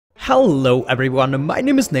Hello everyone, my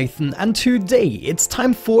name is Nathan and today it's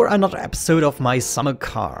time for another episode of my summer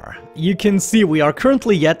car. You can see we are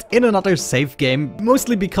currently yet in another save game,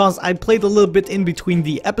 mostly because I played a little bit in between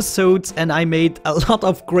the episodes and I made a lot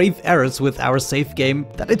of grave errors with our save game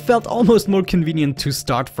that it felt almost more convenient to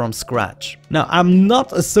start from scratch. Now I'm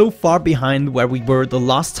not so far behind where we were the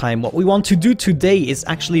last time. What we want to do today is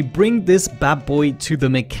actually bring this bad boy to the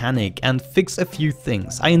mechanic and fix a few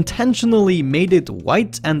things. I intentionally made it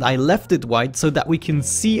white and I left it white so that we can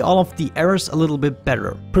see all of the errors a little bit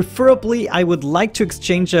better. Preferably I would like to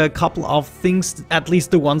exchange a couple of things, at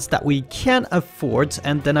least the ones that we can afford,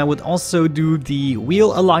 and then I would also do the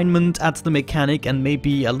wheel alignment at the mechanic and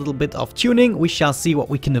maybe a little bit of tuning. We shall see what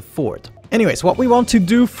we can afford. Anyways, what we want to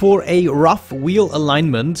do for a rough wheel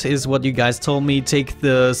alignment is what you guys told me. Take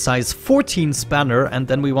the size 14 spanner and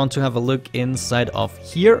then we want to have a look inside of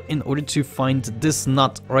here in order to find this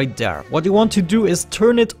nut right there. What you want to do is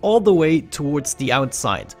turn it all the way towards the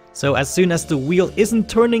outside. So as soon as the wheel isn't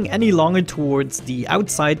turning any longer towards the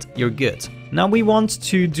outside, you're good. Now we want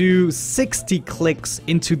to do 60 clicks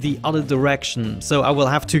into the other direction. So I will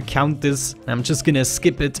have to count this. I'm just gonna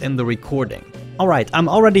skip it in the recording. Alright, I'm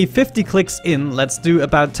already 50 clicks in. Let's do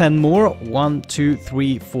about 10 more. 1, 2,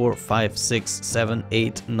 3, 4, 5, 6, 7,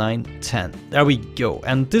 8, 9, 10. There we go.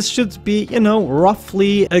 And this should be, you know,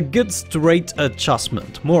 roughly a good straight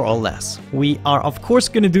adjustment, more or less. We are, of course,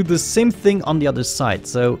 going to do the same thing on the other side.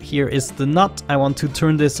 So here is the nut. I want to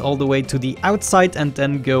turn this all the way to the outside and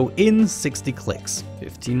then go in 60 clicks.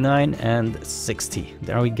 59 and 60.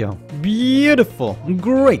 There we go. Beautiful.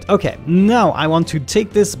 Great. Okay, now I want to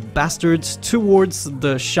take this bastard towards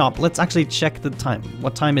the shop. Let's actually check the time.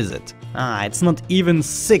 What time is it? It's not even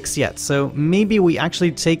 6 yet, so maybe we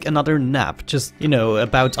actually take another nap, just, you know,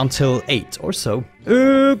 about until 8 or so.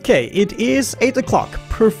 Okay, it is 8 o'clock.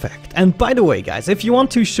 Perfect. And by the way, guys, if you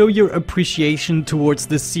want to show your appreciation towards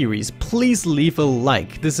this series, please leave a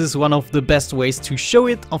like. This is one of the best ways to show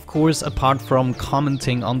it, of course, apart from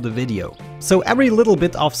commenting on the video. So every little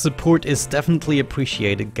bit of support is definitely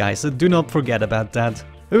appreciated, guys, so do not forget about that.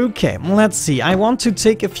 Okay, let's see. I want to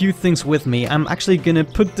take a few things with me. I'm actually gonna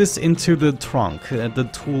put this into the trunk, the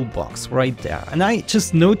toolbox right there. And I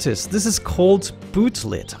just noticed this is called boot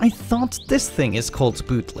lid. I thought this thing is called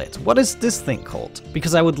boot lid. What is this thing called?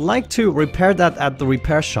 Because I would like to repair that at the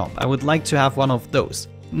repair shop. I would like to have one of those.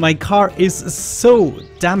 My car is so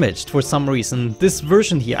damaged for some reason. This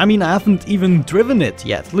version here, I mean, I haven't even driven it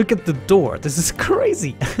yet. Look at the door. This is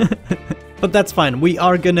crazy. But that's fine, we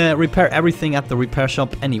are gonna repair everything at the repair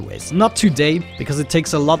shop anyways. Not today, because it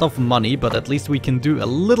takes a lot of money, but at least we can do a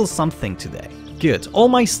little something today. Good, all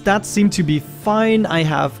my stats seem to be fine. I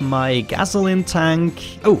have my gasoline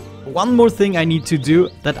tank. Oh, one more thing I need to do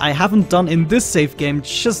that I haven't done in this save game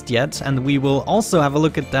just yet, and we will also have a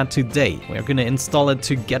look at that today. We're gonna install it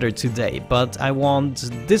together today, but I want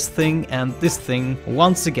this thing and this thing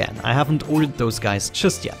once again. I haven't ordered those guys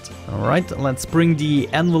just yet. Alright, let's bring the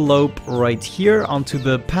envelope right here onto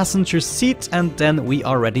the passenger seat and then we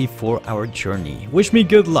are ready for our journey. Wish me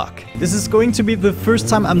good luck. This is going to be the first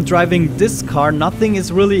time I'm driving this car. Nothing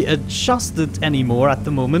is really adjusted anymore at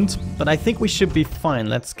the moment, but I think we should be fine.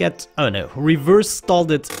 Let's get... oh no, reverse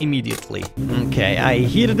stalled it immediately. Okay, I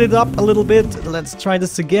heated it up a little bit. Let's try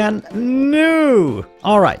this again. No!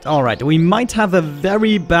 Alright, we might have a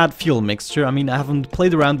very bad fuel mixture. I mean, I haven't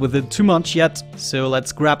played around with it too much yet, so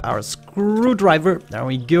let's grab our screwdriver. There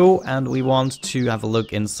we go, and we want to have a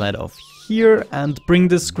look inside of here and bring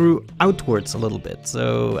the screw outwards a little bit.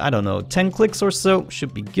 So, I don't know, 10 clicks or so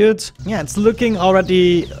should be good. Yeah, it's looking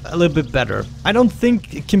already a little bit better. I don't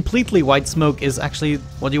think completely white smoke is actually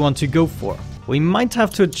what you want to go for. We might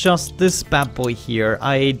have to adjust this bad boy here.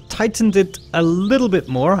 I tightened it a little bit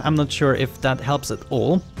more. I'm not sure if that helps at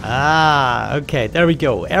all. Okay, there we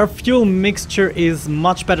go. Air fuel mixture is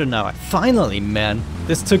much better now. Finally, man.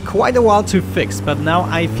 This took quite a while to fix, but now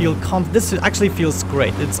I feel confident. This actually feels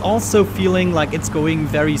great. It's also feeling like it's going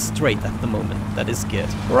very straight at the moment. That is good.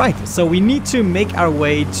 Right, so we need to make our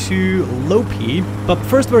way to Lopi, but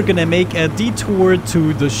first we're gonna make a detour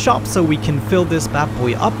to the shop so we can fill this bad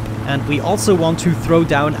boy up. And we also want to throw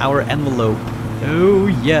down our envelope. Oh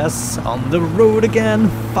yes, on the road again,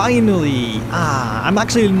 finally! I'm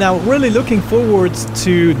actually now really looking forward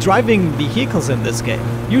to driving vehicles in this game.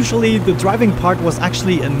 Usually the driving part was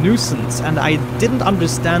actually a nuisance and I didn't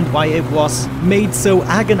understand why it was made so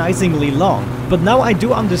agonizingly long. But now I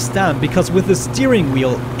do understand, because with the steering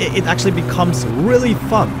wheel it actually becomes really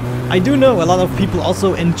fun. I do know a lot of people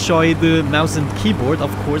also enjoy the mouse and keyboard, of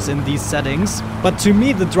course, in these settings, but to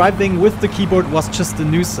me the driving with the keyboard was just a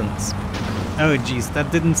nuisance. Oh geez,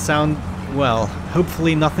 that didn't sound Well,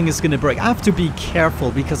 hopefully nothing is gonna break. I have to be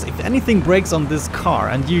careful because if anything breaks on this car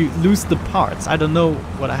and you lose the parts, I don't know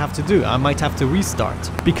what I have to do. I might have to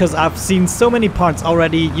restart. Because I've seen so many parts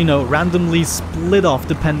already, you know, randomly split off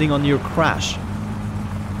depending on your crash.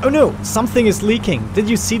 Oh no, something is leaking. Did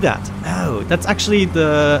you see that? Oh, that's actually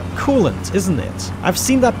the coolant, isn't it? I've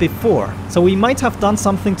seen that before. So we might have done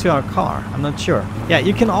something to our car. I'm not sure. Yeah,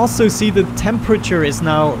 you can also see the temperature is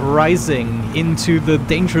now rising into the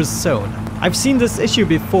dangerous zone. I've seen this issue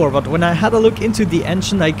before, but when I had a look into the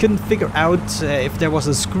engine, I couldn't figure out if there was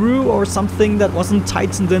a screw or something that wasn't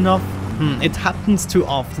tightened enough. It happens too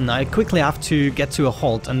often. I quickly have to get to a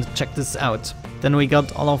halt and check this out. Then we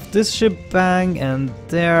got all of this shebang, and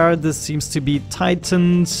there, this seems to be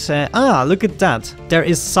tightened. Look at that. There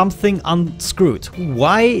is something unscrewed.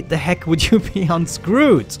 Why the heck would you be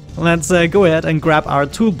unscrewed? Let's go ahead and grab our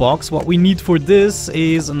toolbox. What we need for this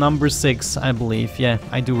is number 6, I believe. Yeah,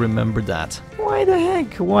 I do remember that. Why the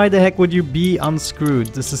heck? Why the heck would you be unscrewed?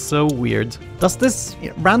 This is so weird. Does this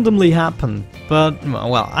randomly happen? But,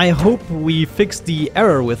 well, I hope we fixed the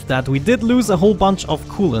error with that. We did lose a whole bunch of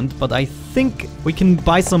coolant, but I think we can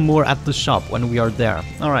buy some more at the shop when we are there.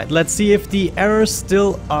 Alright, let's see if the error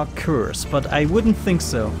still occurs, but I wouldn't think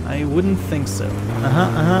so. I wouldn't think so.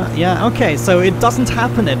 Yeah, okay, so it doesn't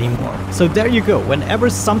happen anymore. So there you go. Whenever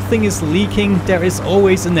something is leaking, there is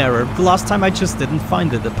always an error. The last time I just didn't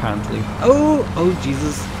find it, apparently. Oh,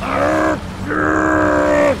 Jesus.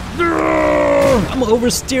 I'm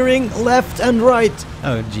oversteering left and right.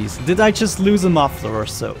 Oh, jeez. Did I just lose a muffler or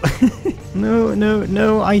so?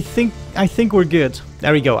 No. I think we're good.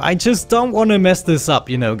 There we go. I just don't want to mess this up,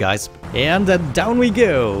 you know, guys. And down we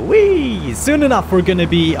go. Whee! Soon enough, we're gonna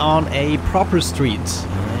be on a proper street.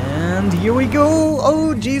 And here we go.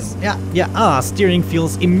 Oh, jeez. Yeah. Steering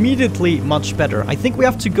feels immediately much better. I think we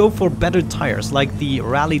have to go for better tires, like the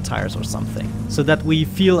rally tires or something, so that we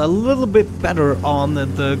feel a little bit better on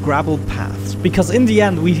the gravel paths. Because in the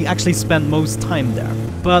end, we actually spend most time there.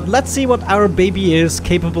 But let's see what our baby is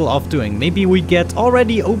capable of doing. Maybe we get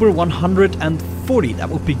already over 140. That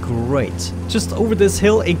would be great. Just over this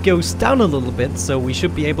hill, it goes down a little bit, so we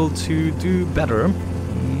should be able to do better.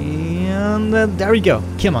 And there we go.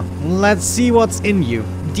 Come on, let's see what's in you.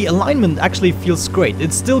 The alignment actually feels great.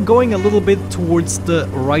 It's still going a little bit towards the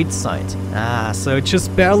right side. So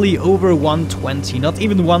just barely over 120, not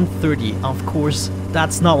even 130. Of course,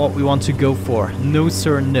 that's not what we want to go for. No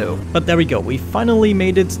sir, no. But there we go. We finally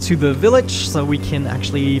made it to the village, so we can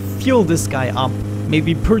actually fuel this guy up.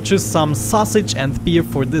 Maybe purchase some sausage and beer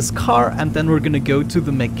for this car, and then we're gonna go to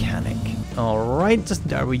the mechanic. Alright,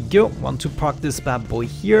 there we go. Want to park this bad boy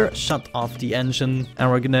here, shut off the engine, and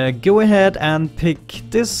we're gonna go ahead and pick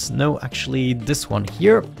this. No, actually this one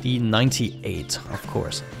here, the 98, of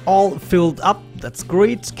course. All filled up, that's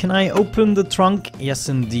great. Can I open the trunk? Yes,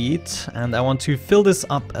 indeed. And I want to fill this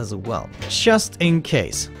up as well, just in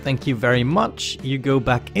case. Thank you very much. You go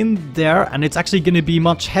back in there, and it's actually gonna be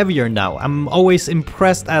much heavier now. I'm always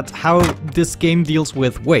impressed at how this game deals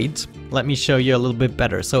with weight. Let me show you a little bit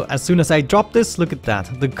better. So as soon as I drop this, look at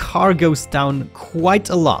that. The car goes down quite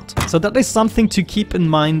a lot. So that is something to keep in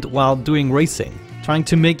mind while doing racing. Trying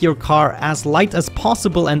to make your car as light as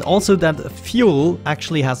possible, and also that fuel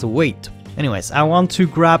actually has a weight. Anyways, I want to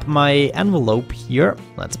grab my envelope here.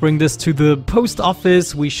 Let's bring this to the post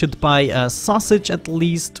office. We should buy a sausage at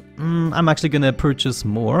least. I'm actually gonna purchase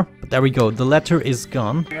more, but there we go, the letter is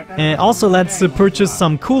gone. Also, let's purchase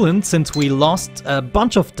some coolant since we lost a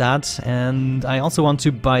bunch of that, and I also want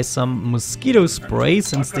to buy some mosquito spray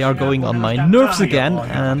since they are going on my nerves again,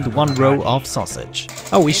 and 1 row of sausage.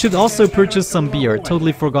 Oh, we should also purchase some beer,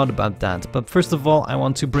 totally forgot about that. But first of all, I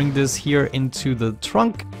want to bring this here into the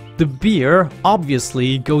trunk. The beer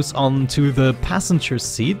obviously goes on to the passenger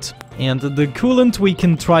seat, and the coolant we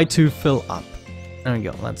can try to fill up. There we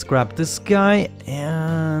go. Let's grab this guy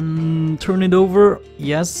and turn it over.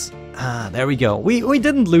 Yes. There we go. We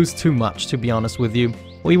didn't lose too much, to be honest with you.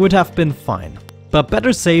 We would have been fine. But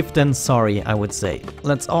better safe than sorry, I would say.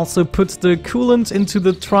 Let's also put the coolant into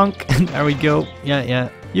the trunk. And there we go. Yeah.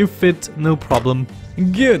 You fit, no problem.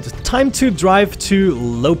 Good. Time to drive to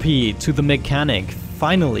Lopi, to the mechanic.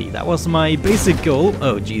 Finally, that was my basic goal.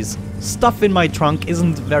 Oh geez, stuff in my trunk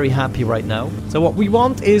isn't very happy right now. So what we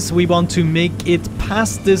want is we want to make it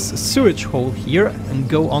past this sewage hole here and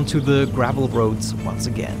go onto the gravel roads once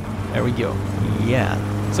again. There we go. Yeah.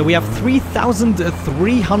 So we have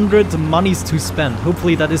 3,300 monies to spend.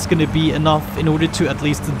 Hopefully that is going to be enough in order to at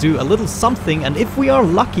least do a little something. And if we are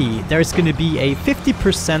lucky, there's going to be a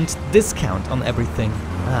 50% discount on everything.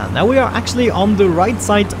 Now we are actually on the right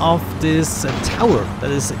side of this tower.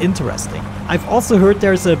 That is interesting. I've also heard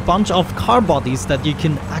there's a bunch of car bodies that you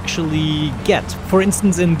can actually get. For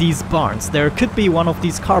instance, in these barns, there could be one of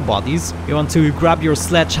these car bodies. You want to grab your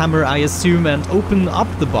sledgehammer, I assume, and open up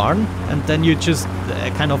the barn, and then you just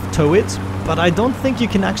kind of tow it. But I don't think you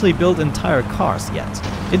can actually build entire cars yet.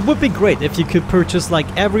 It would be great if you could purchase like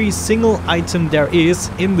every single item there is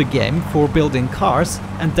in the game for building cars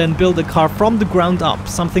and then build a car from the ground up,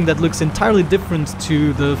 something that looks entirely different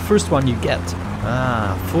to the first one you get.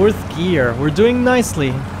 Fourth gear. We're doing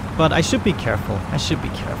nicely, but I should be careful.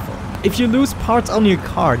 If you lose parts on your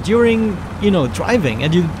car during, driving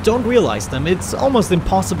and you don't realize them, it's almost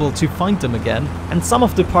impossible to find them again. And some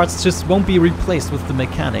of the parts just won't be replaced with the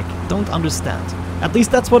mechanic. Don't understand. At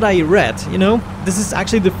least that's what I read, This is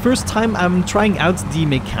actually the first time I'm trying out the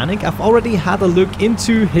mechanic. I've already had a look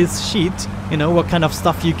into his sheet, what kind of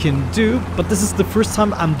stuff you can do, but this is the first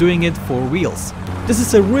time I'm doing it for reals. This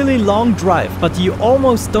is a really long drive, but you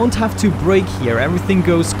almost don't have to brake here. Everything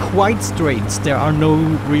goes quite straight. There are no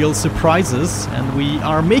real surprises, and we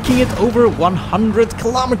are making it over 100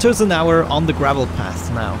 kilometers an hour on the gravel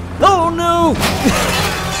path now. Oh no!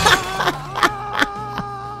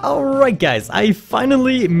 Alright guys, I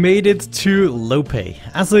finally made it to Lope.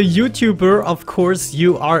 As a YouTuber, of course,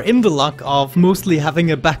 you are in the luck of mostly having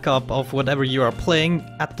a backup of whatever you are playing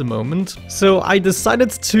at the moment. So I decided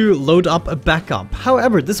to load up a backup.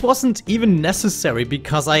 However, this wasn't even necessary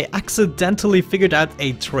because I accidentally figured out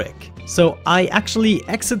a trick. So I actually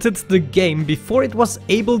exited the game before it was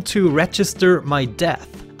able to register my death.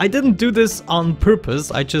 I didn't do this on purpose,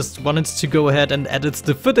 I just wanted to go ahead and edit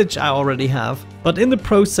the footage I already have. But in the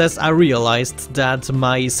process I realized that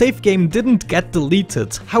my save game didn't get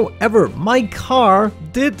deleted. However, my car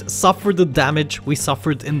did suffer the damage we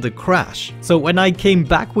suffered in the crash. So when I came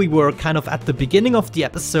back we were kind of at the beginning of the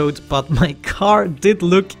episode, but my car did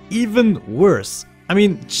look even worse. I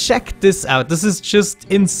mean, check this out. This is just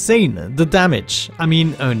insane, the damage. I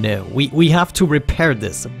mean, oh no, we have to repair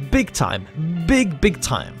this. Big time. Big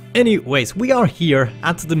time. Anyways, we are here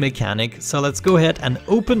at the mechanic, so let's go ahead and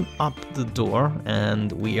open up the door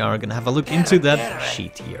and we are gonna have a look into that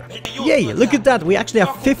sheet here. Yay, look at that, we actually have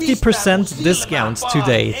 50% discount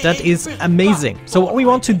today. That is amazing. So what we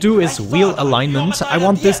want to do is wheel alignment. I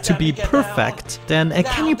want this to be perfect. Then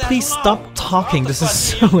can you please stop talking? This is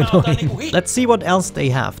so annoying. Let's see what else they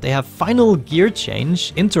have. They have final gear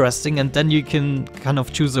change, interesting, and then you can kind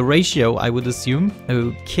of choose a ratio, I would assume.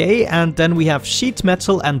 Okay, and then we have sheet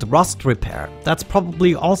metal and rust repair. That's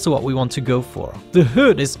probably also what we want to go for. The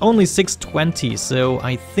hood is only 620, so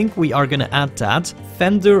I think we are gonna add that.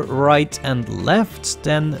 Fender right and left.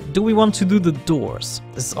 Then do we want to do the doors?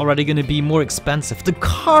 This is already gonna be more expensive. The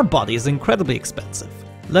car body is incredibly expensive.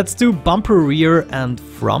 Let's do bumper rear and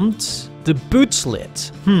front. The boot lid.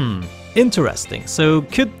 Interesting. So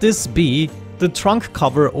could this be the trunk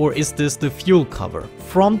cover or is this the fuel cover?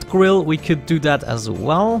 Front grille, we could do that as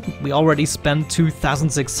well. We already spent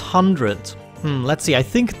 2,600. Let's see, I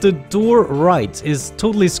think the door right is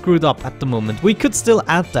totally screwed up at the moment. We could still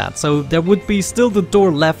add that, so there would be still the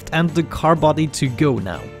door left and the car body to go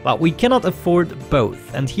now. But we cannot afford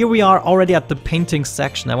both. And here we are already at the painting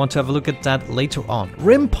section. I want to have a look at that later on.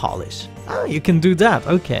 Rim polish. Ah, you can do that,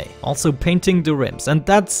 okay. Also painting the rims, and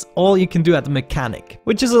that's all you can do at the mechanic,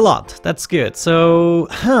 which is a lot. That's good. So,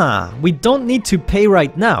 we don't need to pay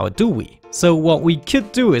right now, do we? So what we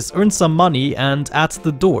could do is earn some money and add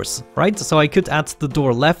the doors, right? So I could add the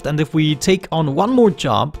door left, and if we take on one more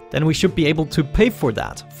job, then we should be able to pay for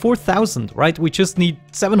that. 4,000, right? We just need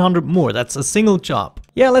 700 more. That's a single job.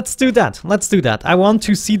 Yeah, let's do that. Let's do that. I want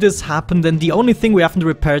to see this happen. Then the only thing we haven't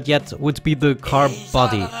repaired yet would be the car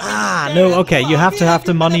body. Ah, no, okay. You have to have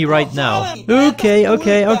the money right now.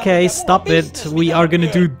 Okay. Stop it. We are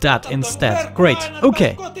gonna do that instead. Great.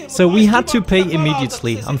 Okay. So we had to pay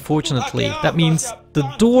immediately, unfortunately. That means the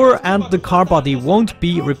door and the car body won't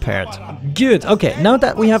be repaired. Good. Okay, now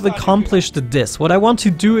that we have accomplished this, what I want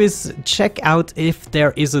to do is check out if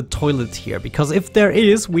there is a toilet here. Because if there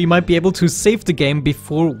is, we might be able to save the game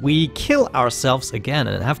before we kill ourselves again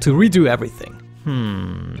and have to redo everything.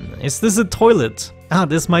 Is this a toilet? Ah,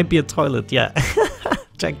 this might be a toilet, yeah.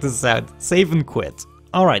 Check this out. Save and quit.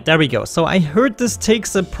 Alright, there we go. So I heard this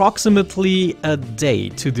takes approximately a day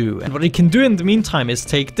to do. And what I can do in the meantime is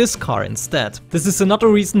take this car instead. This is another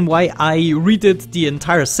reason why I redid the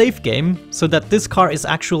entire save game, so that this car is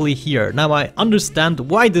actually here. Now I understand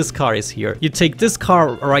why this car is here. You take this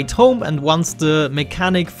car right home, and once the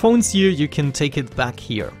mechanic phones you, you can take it back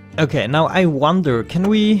here. Okay, now I wonder, can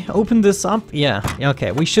we open this up? Yeah,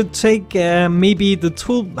 okay, we should take maybe the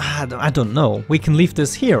tool, I don't know, we can leave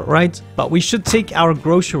this here, right? But we should take our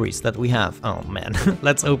groceries that we have. Oh man,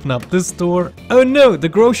 let's open up this door. Oh no, the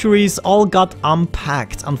groceries all got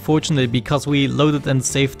unpacked, unfortunately, because we loaded and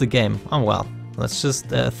saved the game. Oh well, let's just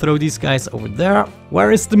throw these guys over there.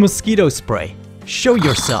 Where is the mosquito spray? Show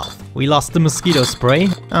yourself. We lost the mosquito spray.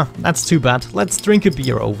 Ah, that's too bad. Let's drink a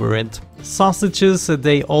beer over it. Sausages,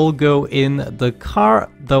 they all go in the car,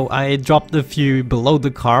 though I dropped a few below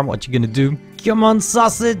the car. What you gonna do? Come on,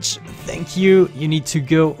 sausage. Thank you. You need to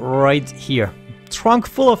go right here. Trunk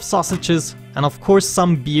full of sausages and of course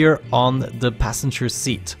some beer on the passenger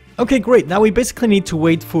seat. Okay, great. Now we basically need to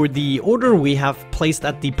wait for the order we have placed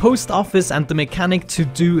at the post office and the mechanic to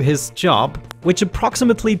do his job, which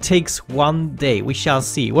approximately takes 1 day. We shall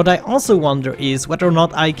see. What I also wonder is whether or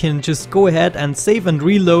not I can just go ahead and save and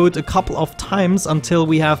reload a couple of times until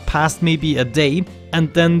we have passed maybe a day,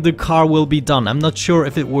 and then the car will be done. I'm not sure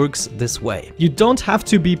if it works this way. You don't have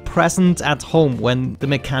to be present at home when the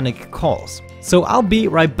mechanic calls. So I'll be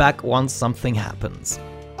right back once something happens.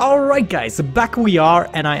 Alright guys, back we are,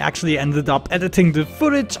 and I actually ended up editing the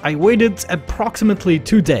footage. I waited approximately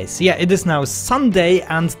 2 days. Yeah, it is now Sunday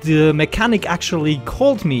and the mechanic actually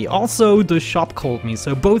called me. Also, the shop called me,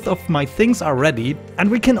 so both of my things are ready. And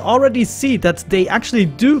we can already see that they actually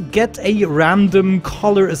do get a random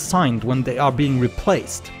color assigned when they are being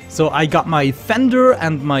replaced. So I got my fender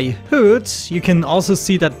and my hood. You can also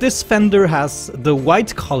see that this fender has the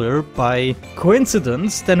white color by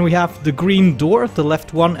coincidence. Then we have the green door, the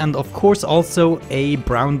left one, and of course also a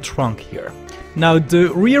brown trunk here. Now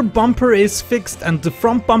the rear bumper is fixed and the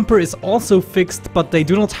front bumper is also fixed, but they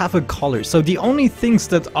do not have a color. So the only things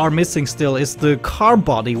that are missing still is the car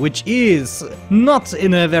body, which is not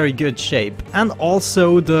in a very good shape, and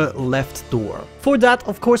also the left door. For that,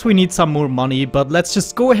 of course, we need some more money, but let's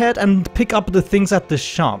just go ahead and pick up the things at the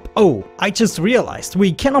shop. Oh, I just realized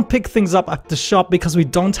we cannot pick things up at the shop because we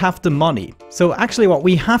don't have the money. So actually what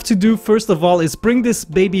we have to do first of all is bring this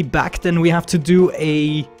baby back, then we have to do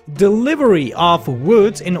a delivery of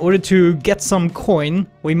wood in order to get some coin.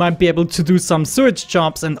 We might be able to do some sewage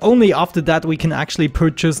jobs, and only after that we can actually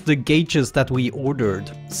purchase the gauges that we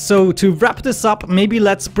ordered. So to wrap this up, maybe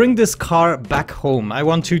let's bring this car back home. I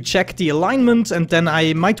want to check the alignment and then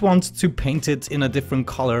I might want to paint it in a different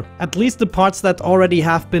color. At least the parts that already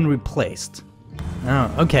have been replaced.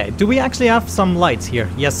 Oh, okay. Do we actually have some lights here?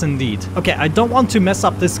 Yes, indeed. Okay, I don't want to mess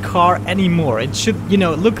up this car anymore. It should, you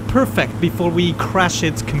know, look perfect before we crash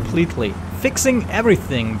it completely. Fixing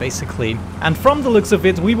everything, basically. And from the looks of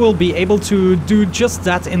it, we will be able to do just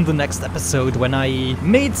that in the next episode when I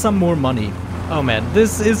made some more money. Oh man,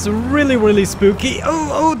 this is really spooky.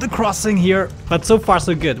 Oh, the crossing here. But so far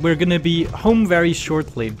so good. We're gonna be home very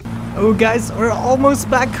shortly. Oh guys, we're almost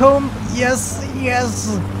back home.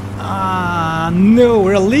 Yes. No,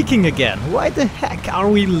 we're leaking again. Why the heck are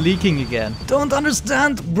we leaking again? Don't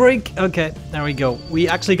understand. Break. Okay, there we go. We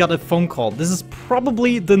actually got a phone call. This is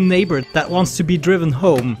probably the neighbor that wants to be driven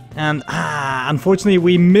home. And unfortunately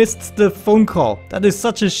we missed the phone call. That is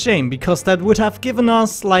such a shame because that would have given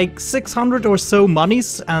us like 600 or so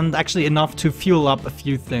monies and actually enough to fuel up a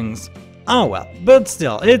few things. Oh well, but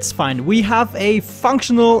still, it's fine. We have a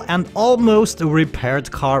functional and almost repaired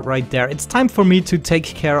car right there. It's time for me to take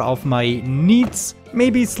care of my needs.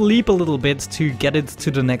 Maybe sleep a little bit to get it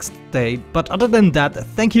to the next day. But other than that,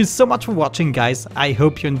 thank you so much for watching, guys. I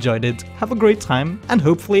hope you enjoyed it. Have a great time, and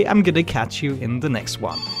hopefully I'm gonna catch you in the next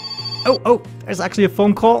one. Oh, there's actually a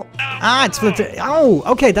phone call. It's oh,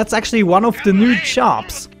 okay, that's actually one of the new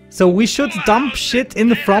jobs. So we should dump shit in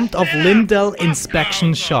the front of Lindell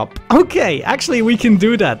Inspection Shop. Okay, actually we can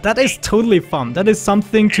do that. That is totally fun. That is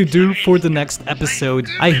something to do for the next episode.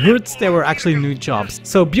 I heard there were actually new jobs.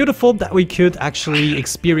 So beautiful that we could actually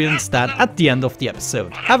experience that at the end of the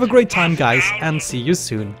episode. Have a great time, guys, and see you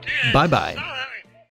soon. Bye bye.